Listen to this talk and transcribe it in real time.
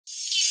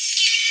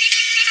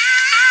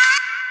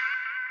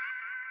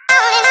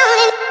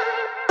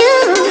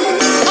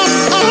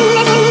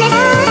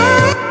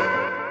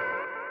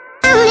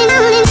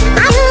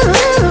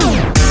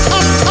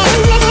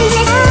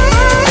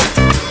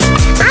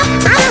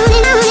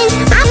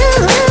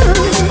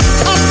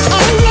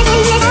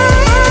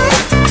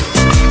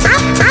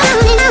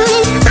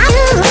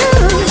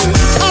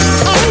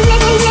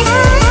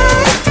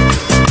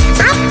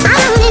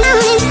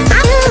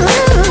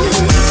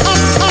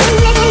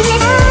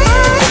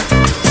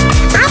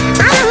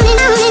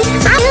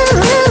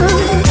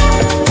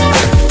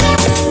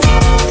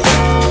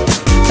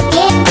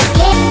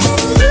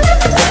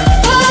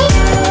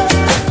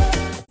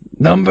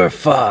Number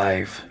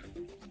 5.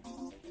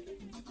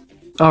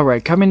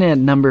 Alright, coming in at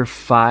number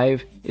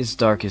 5 is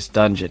Darkest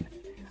Dungeon.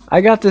 I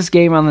got this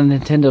game on the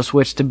Nintendo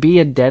Switch to be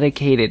a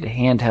dedicated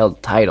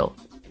handheld title,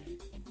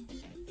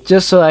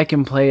 just so I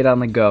can play it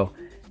on the go.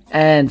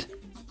 And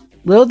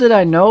little did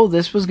I know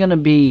this was going to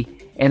be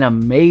an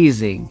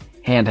amazing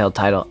handheld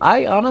title.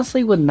 I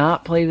honestly would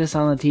not play this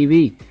on the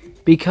TV,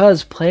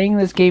 because playing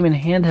this game in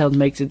handheld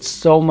makes it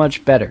so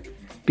much better,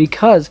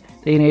 because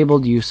they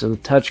enabled use of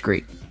the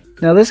touchscreen.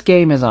 Now this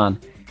game is on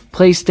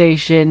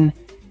PlayStation,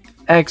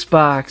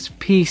 Xbox,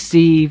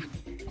 PC,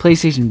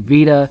 PlayStation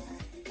Vita,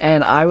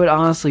 and I would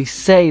honestly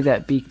say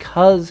that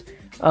because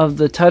of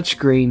the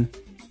touchscreen,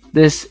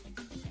 this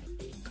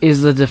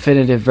is the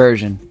definitive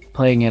version,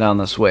 playing it on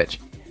the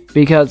Switch.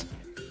 Because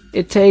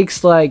it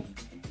takes, like,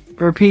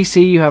 for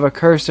PC you have a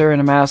cursor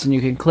and a mouse and you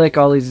can click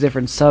all these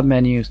different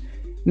sub-menus.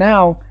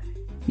 Now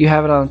you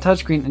have it on the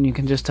touchscreen and you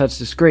can just touch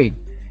the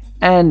screen.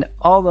 And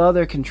all the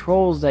other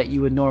controls that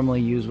you would normally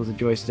use with a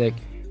joystick,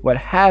 what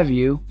have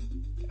you,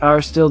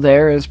 are still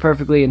there. It's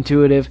perfectly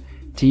intuitive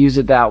to use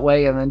it that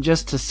way. And then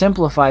just to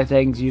simplify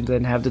things, you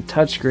then have the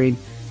touchscreen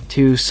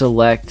to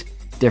select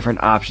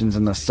different options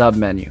in the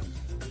sub-menu.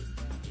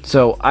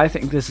 So I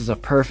think this is a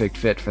perfect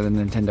fit for the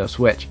Nintendo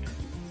Switch.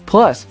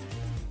 Plus,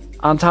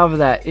 on top of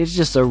that, it's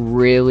just a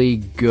really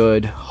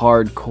good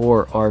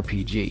hardcore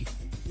RPG.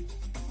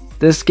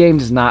 This game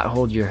does not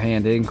hold your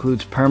hand. It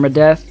includes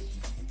permadeath,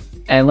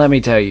 and let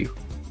me tell you,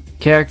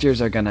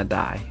 characters are gonna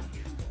die.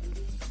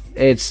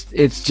 It's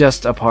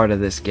just a part of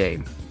this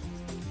game.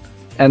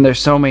 And there's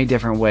so many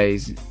different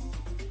ways.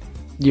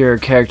 Your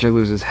character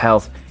loses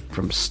health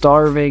from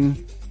starving,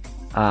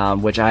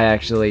 which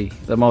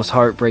the most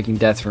heartbreaking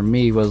death for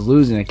me was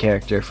losing a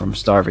character from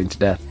starving to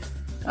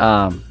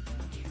death.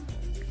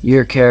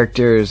 Your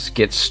characters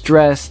get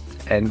stressed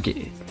and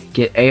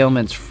get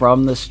ailments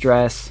from the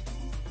stress.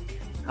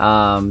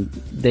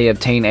 They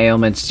obtain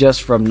ailments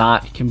just from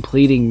not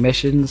completing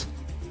missions.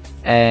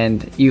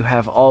 And you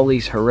have all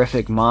these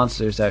horrific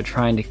monsters that are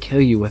trying to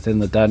kill you within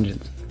the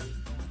dungeons.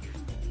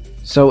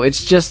 So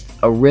it's just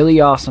a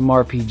really awesome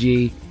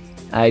RPG.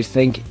 I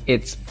think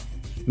it's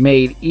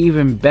made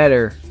even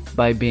better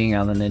by being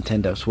on the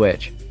Nintendo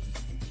Switch.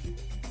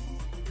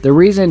 The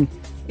reason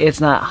it's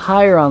not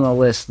higher on the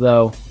list,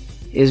 though,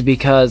 is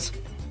because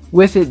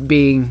with it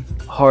being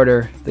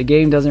harder, the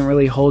game doesn't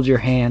really hold your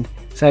hand.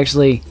 It's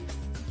actually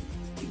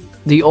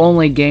the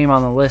only game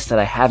on the list that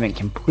I haven't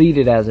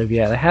completed as of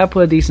yet. I have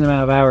put a decent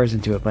amount of hours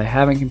into it, but I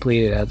haven't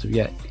completed it as of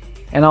yet.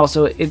 And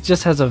also, it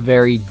just has a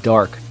very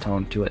dark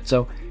tone to it.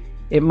 So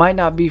it might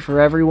not be for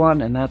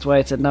everyone, and that's why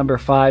it's at number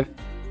 5,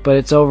 but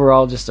it's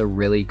overall just a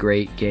really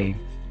great game.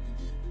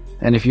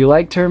 And if you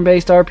like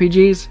turn-based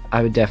RPGs,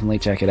 I would definitely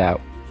check it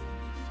out.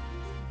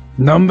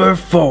 Number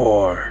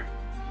 4.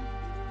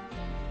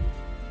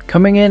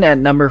 Coming in at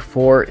number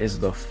 4 is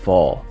The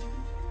Fall.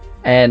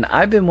 And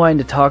I've been wanting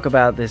to talk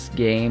about this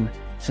game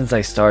since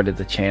I started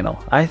the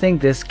channel. I think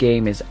this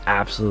game is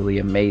absolutely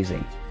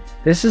amazing.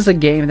 This is a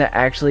game that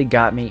actually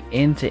got me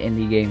into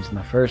indie games in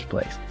the first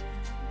place.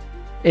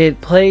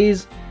 It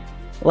plays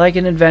like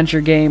an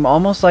adventure game,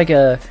 almost like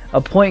a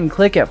point and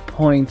click at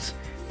points,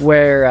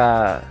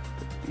 where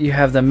you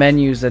have the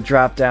menus that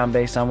drop down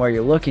based on where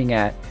you're looking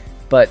at,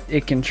 but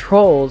it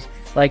controls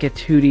like a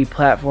 2D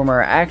platformer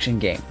or action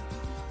game.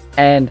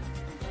 And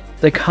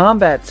the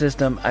combat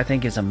system, I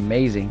think, is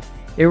amazing.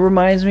 It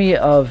reminds me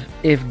of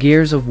if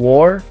Gears of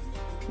War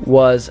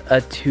was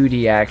a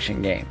 2D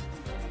action game.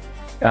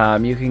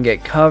 You can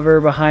get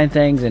cover behind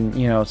things, and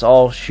it's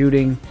all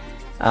shooting.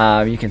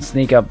 You can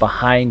sneak up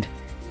behind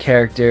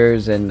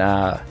characters and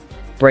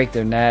break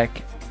their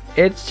neck.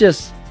 It's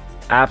just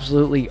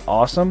absolutely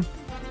awesome,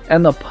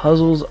 and the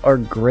puzzles are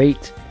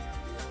great.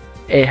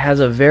 It has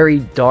a very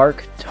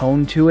dark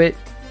tone to it,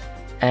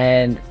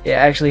 and it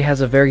actually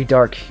has a very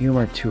dark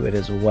humor to it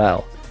as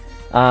well.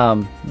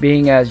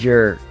 Being as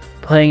you're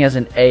playing as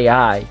an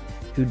AI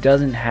who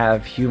doesn't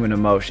have human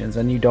emotions,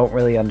 and you don't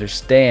really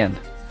understand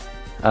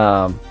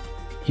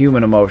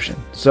human emotion.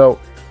 So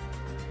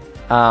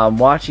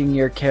watching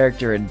your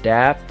character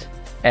adapt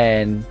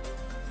and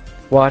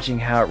watching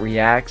how it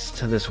reacts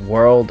to this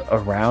world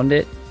around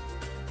it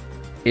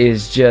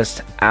is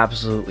just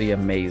absolutely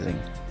amazing.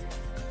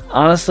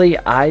 Honestly,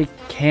 I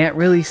can't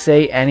really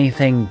say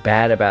anything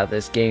bad about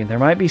this game. There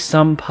might be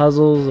some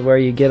puzzles where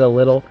you get a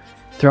little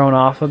thrown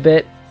off a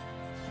bit,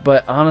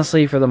 but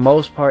honestly, for the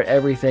most part,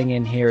 everything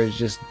in here is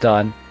just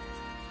done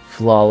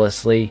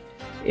flawlessly.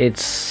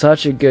 It's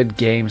such a good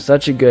game,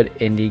 such a good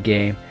indie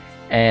game,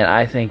 and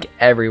I think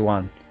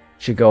everyone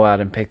should go out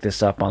and pick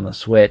this up on the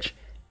Switch.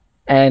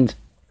 And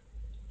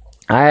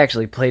I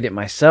actually played it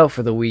myself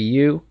for the Wii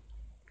U,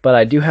 but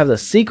I do have the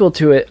sequel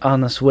to it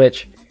on the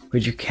Switch,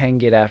 which you can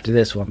get after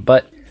this one.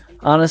 But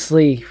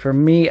honestly, for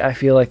me, I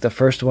feel like the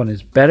first one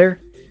is better.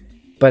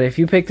 But if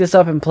you pick this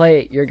up and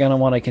play it, you're going to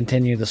want to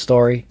continue the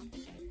story.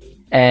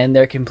 And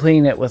they're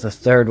completing it with a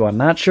third one.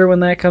 Not sure when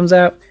that comes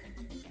out,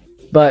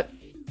 but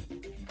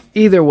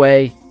either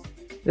way,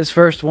 this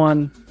first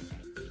one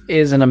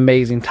is an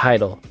amazing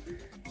title.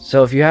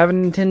 So if you have a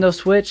Nintendo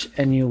Switch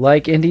and you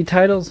like indie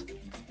titles,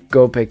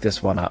 go pick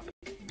this one up.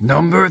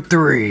 Number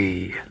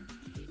 3.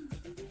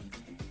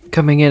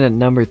 Coming in at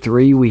number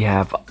 3, we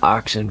have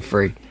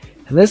Oxenfree.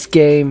 And this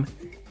game,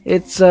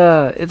 it's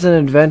an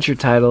adventure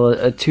title,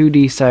 a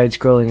 2D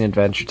side-scrolling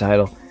adventure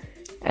title.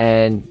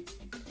 And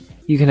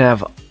you can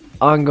have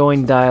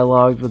ongoing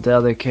dialogue with the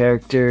other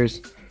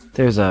characters.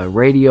 There's a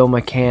radio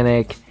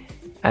mechanic,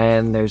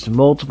 and there's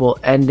multiple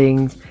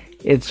endings.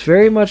 It's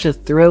very much a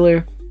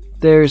thriller.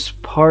 There's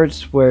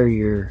parts where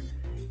you're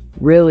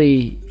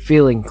really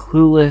feeling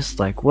clueless,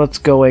 like what's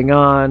going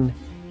on.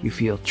 You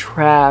feel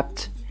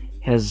trapped.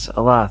 Has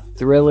a lot of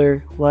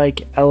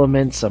thriller-like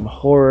elements, some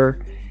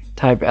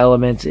horror-type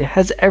elements. It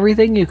has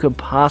everything you could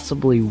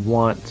possibly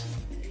want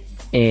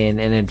in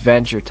an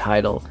adventure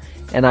title.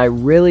 And I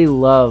really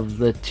love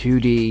the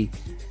 2D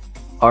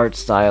art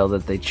style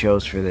that they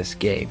chose for this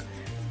game.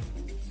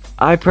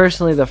 I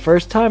personally, the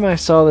first time I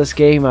saw this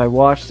game, I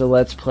watched a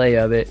Let's Play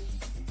of it.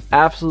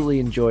 Absolutely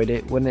enjoyed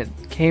it. When it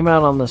came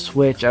out on the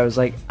Switch, I was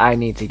like, I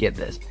need to get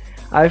this.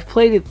 I've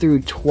played it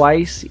through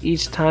twice.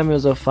 Each time it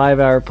was a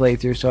 5-hour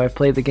playthrough, so I've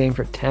played the game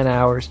for 10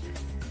 hours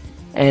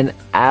and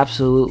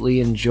absolutely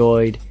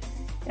enjoyed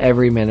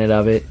every minute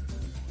of it.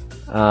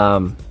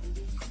 I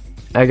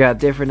got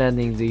different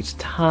endings each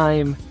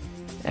time,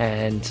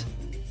 and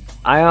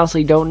I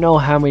honestly don't know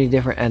how many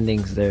different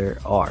endings there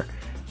are,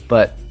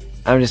 but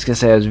I'm just gonna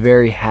say I was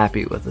very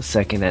happy with the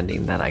second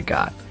ending that I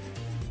got.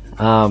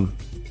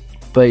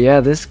 But yeah,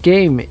 this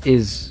game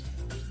is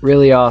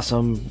really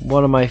awesome.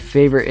 One of my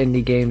favorite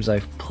indie games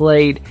I've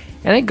played,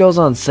 and it goes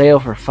on sale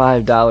for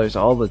 $5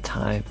 all the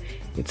time.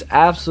 It's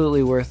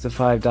absolutely worth the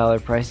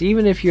 $5 price,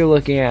 even if you're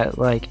looking at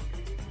like,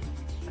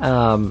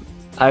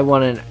 I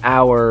want an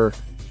hour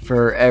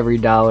for every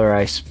dollar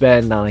I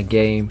spend on a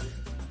game.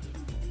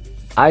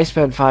 I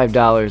spent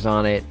 $5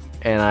 on it,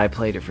 and I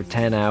played it for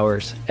 10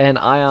 hours. And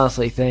I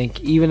honestly think,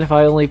 even if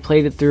I only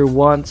played it through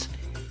once,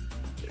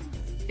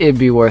 it'd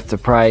be worth the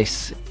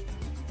price.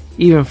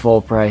 Even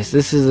full price.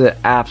 This is an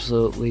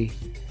absolutely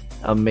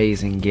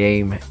amazing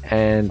game,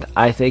 and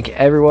I think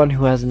everyone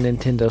who has a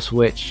Nintendo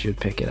Switch should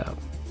pick it up.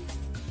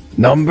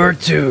 Number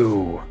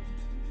 2.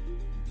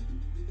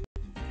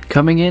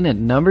 Coming in at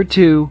number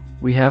 2,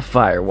 we have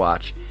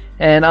Firewatch.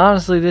 And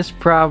honestly, this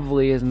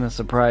probably isn't a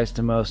surprise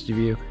to most of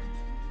you.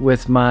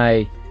 With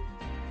my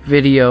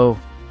video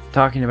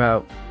talking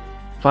about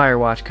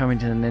Firewatch coming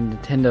to the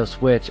Nintendo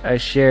Switch, I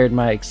shared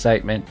my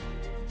excitement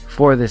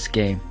for this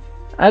game.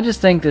 I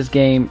just think this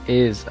game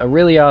is a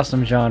really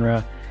awesome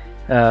genre,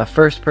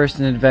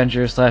 first-person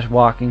adventure /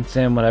 walking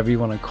sim, whatever you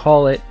want to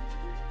call it,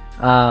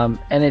 and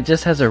it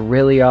just has a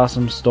really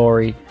awesome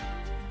story,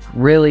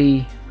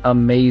 really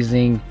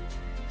amazing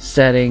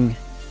setting.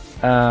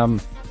 I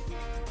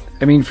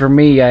mean, for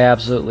me, I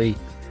absolutely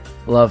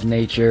love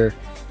nature,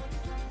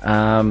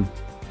 and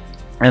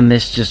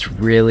this just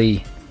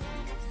really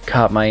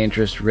caught my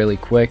interest really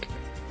quick.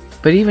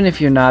 But even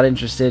if you're not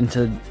interested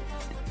into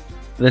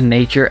the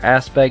nature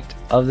aspect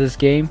of this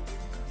game,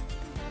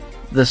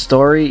 the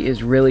story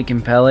is really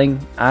compelling.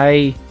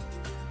 I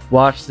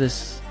watched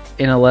this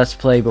in a Let's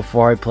Play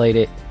before I played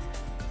it.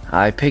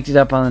 I picked it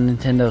up on the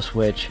Nintendo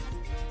Switch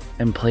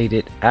and played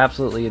it.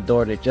 Absolutely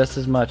adored it just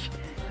as much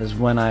as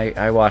when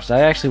I watched.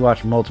 I actually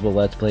watched multiple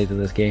Let's Plays of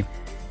this game,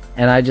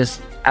 and I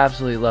just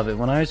absolutely love it.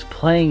 When I was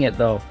playing it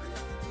though,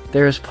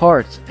 there's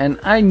parts, and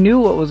I knew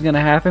what was going to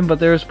happen, but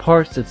there's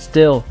parts that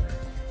still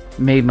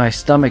made my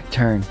stomach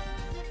turn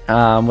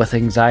with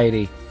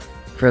anxiety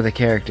for the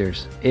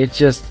characters. It's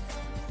just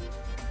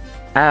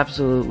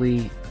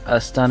absolutely a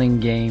stunning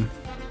game.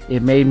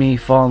 It made me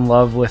fall in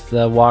love with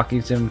the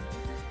walking sim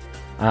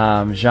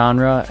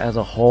genre as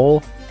a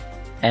whole,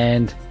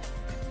 and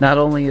not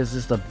only is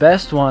this the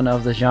best one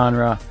of the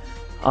genre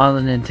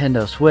on the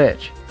Nintendo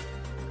Switch,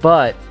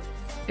 but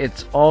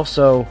it's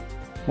also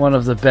one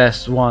of the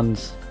best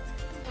ones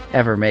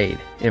ever made,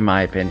 in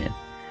my opinion.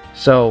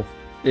 So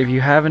if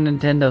you have a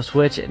Nintendo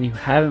Switch and you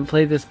haven't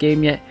played this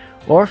game yet,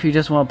 or if you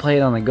just want to play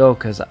it on the go,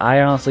 because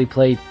I honestly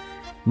played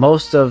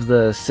most of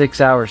the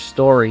 6-hour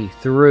story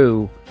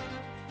through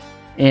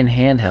in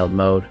handheld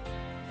mode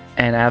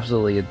and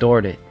absolutely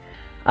adored it,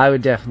 I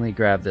would definitely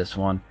grab this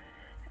one.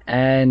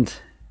 And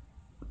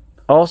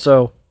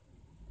also,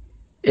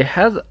 it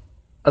has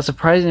a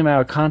surprising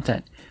amount of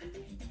content.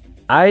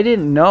 I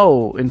didn't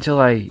know until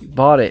I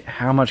bought it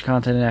how much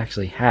content it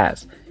actually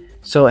has.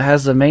 So it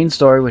has the main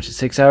story, which is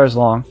 6 hours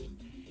long.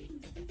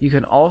 You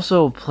can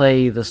also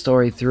play the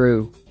story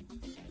through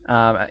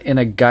in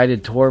a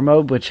guided tour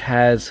mode, which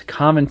has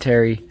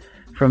commentary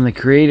from the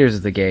creators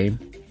of the game.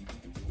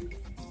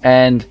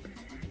 And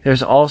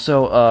there's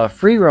also a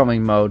free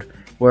roaming mode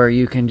where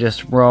you can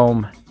just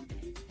roam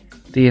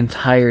the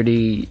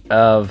entirety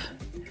of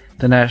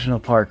the national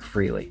park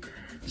freely.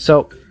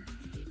 So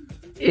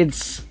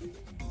it's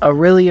a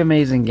really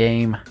amazing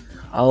game,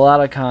 a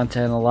lot of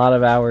content, a lot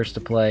of hours to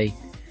play,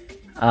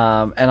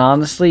 and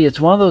honestly,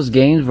 it's one of those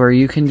games where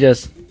you can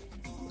just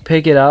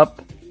pick it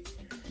up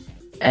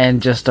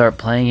and just start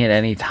playing it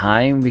any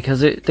time,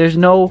 because there's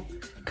no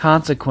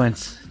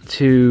consequence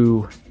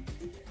to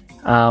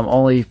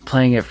only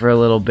playing it for a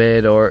little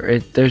bit, or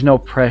there's no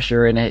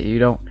pressure in it. You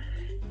don't,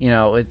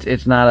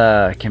 it's not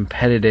a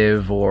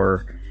competitive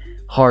or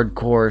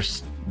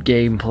hardcore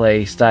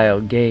gameplay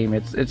style game.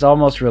 It's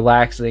almost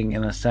relaxing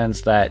in a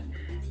sense that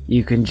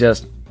you can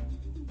just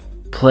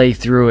play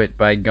through it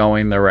by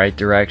going the right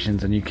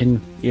directions, and you can,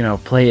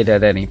 play it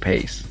at any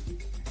pace.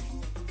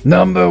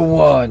 Number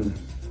 1.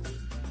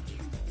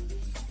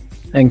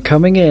 And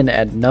coming in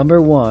at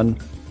number 1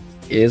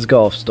 is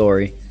Golf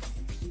Story.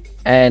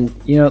 And,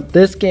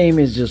 this game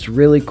is just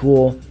really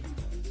cool.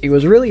 It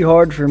was really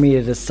hard for me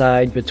to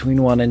decide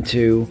between 1 and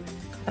 2.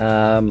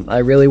 I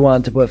really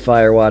wanted to put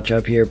Firewatch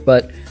up here,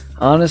 but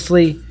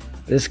honestly,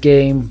 this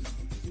game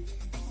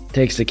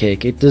takes the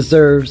cake. It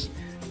deserves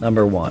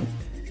number 1.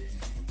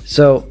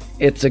 So,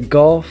 it's a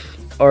golf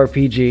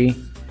RPG,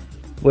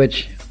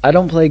 which I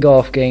don't play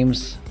golf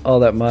games all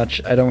that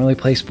much. I don't really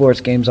play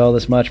sports games all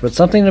this much, but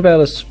something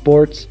about a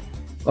sports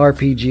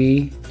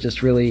RPG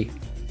just really,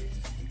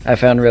 I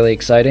found really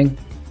exciting.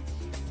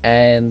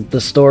 And the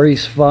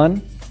story's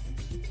fun.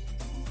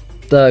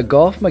 The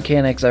golf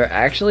mechanics are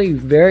actually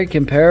very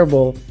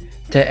comparable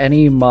to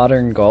any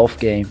modern golf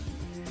game.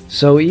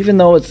 So even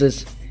though it's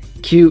this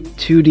cute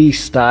 2D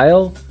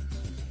style,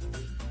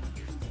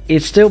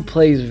 it still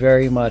plays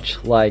very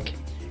much like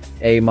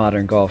a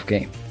modern golf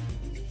game.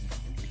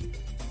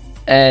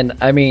 And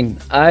I mean,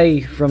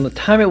 from the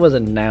time it was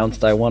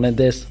announced, I wanted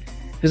this.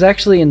 It was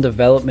actually in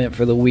development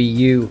for the Wii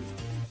U,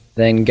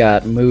 then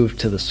got moved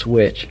to the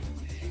Switch.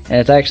 And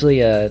it's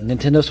actually a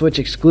Nintendo Switch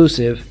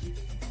exclusive.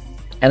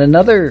 And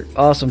another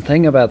awesome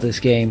thing about this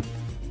game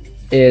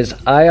is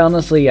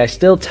I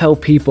still tell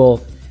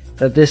people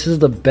that this is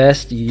the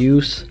best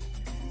use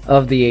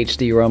of the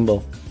HD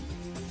Rumble.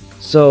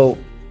 So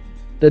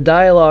the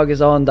dialogue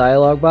is all in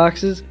dialogue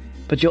boxes,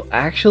 but you'll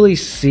actually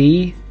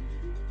see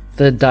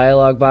the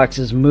dialogue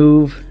boxes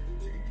move,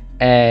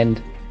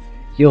 and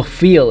you'll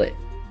feel it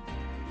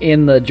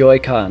in the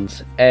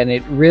Joy-Cons, and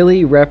it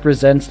really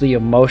represents the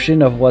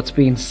emotion of what's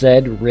being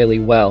said really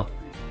well.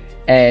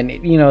 And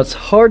it's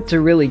hard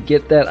to really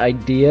get that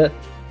idea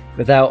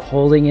without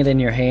holding it in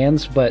your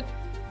hands, but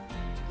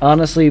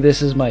honestly,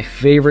 this is my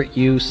favorite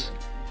use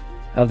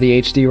of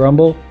the HD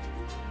Rumble.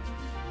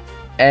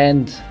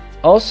 And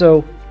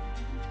also,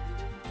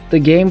 the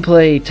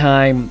gameplay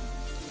time,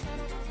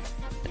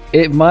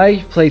 my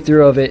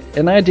playthrough of it,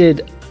 and I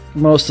did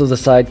most of the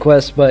side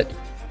quests, but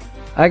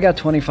I got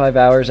 25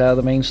 hours out of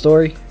the main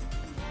story.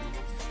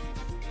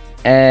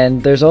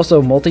 And there's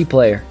also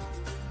multiplayer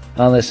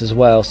on this as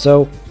well.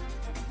 So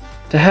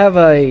to have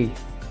a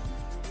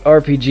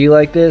RPG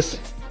like this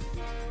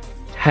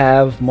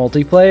have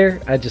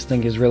multiplayer, I just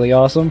think is really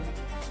awesome.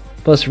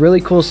 Plus,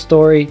 really cool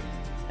story,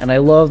 and I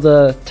love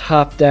the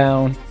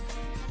top-down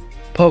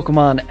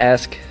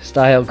Pokemon-esque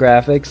style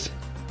graphics.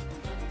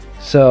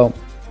 So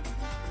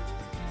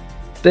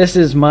this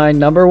is my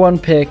number 1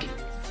 pick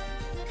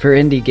for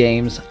indie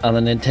games on the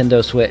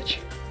Nintendo Switch.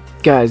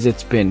 Guys,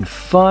 it's been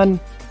fun,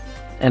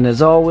 and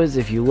as always,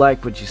 if you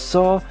like what you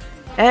saw,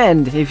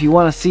 and if you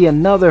want to see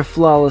another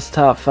Flawless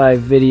Top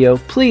 5 video,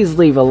 please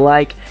leave a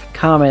like,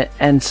 comment,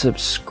 and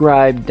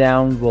subscribe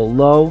down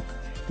below.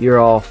 You're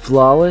all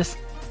flawless,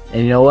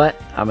 and you know what?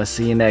 I'm gonna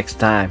see you next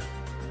time.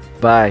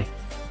 Bye.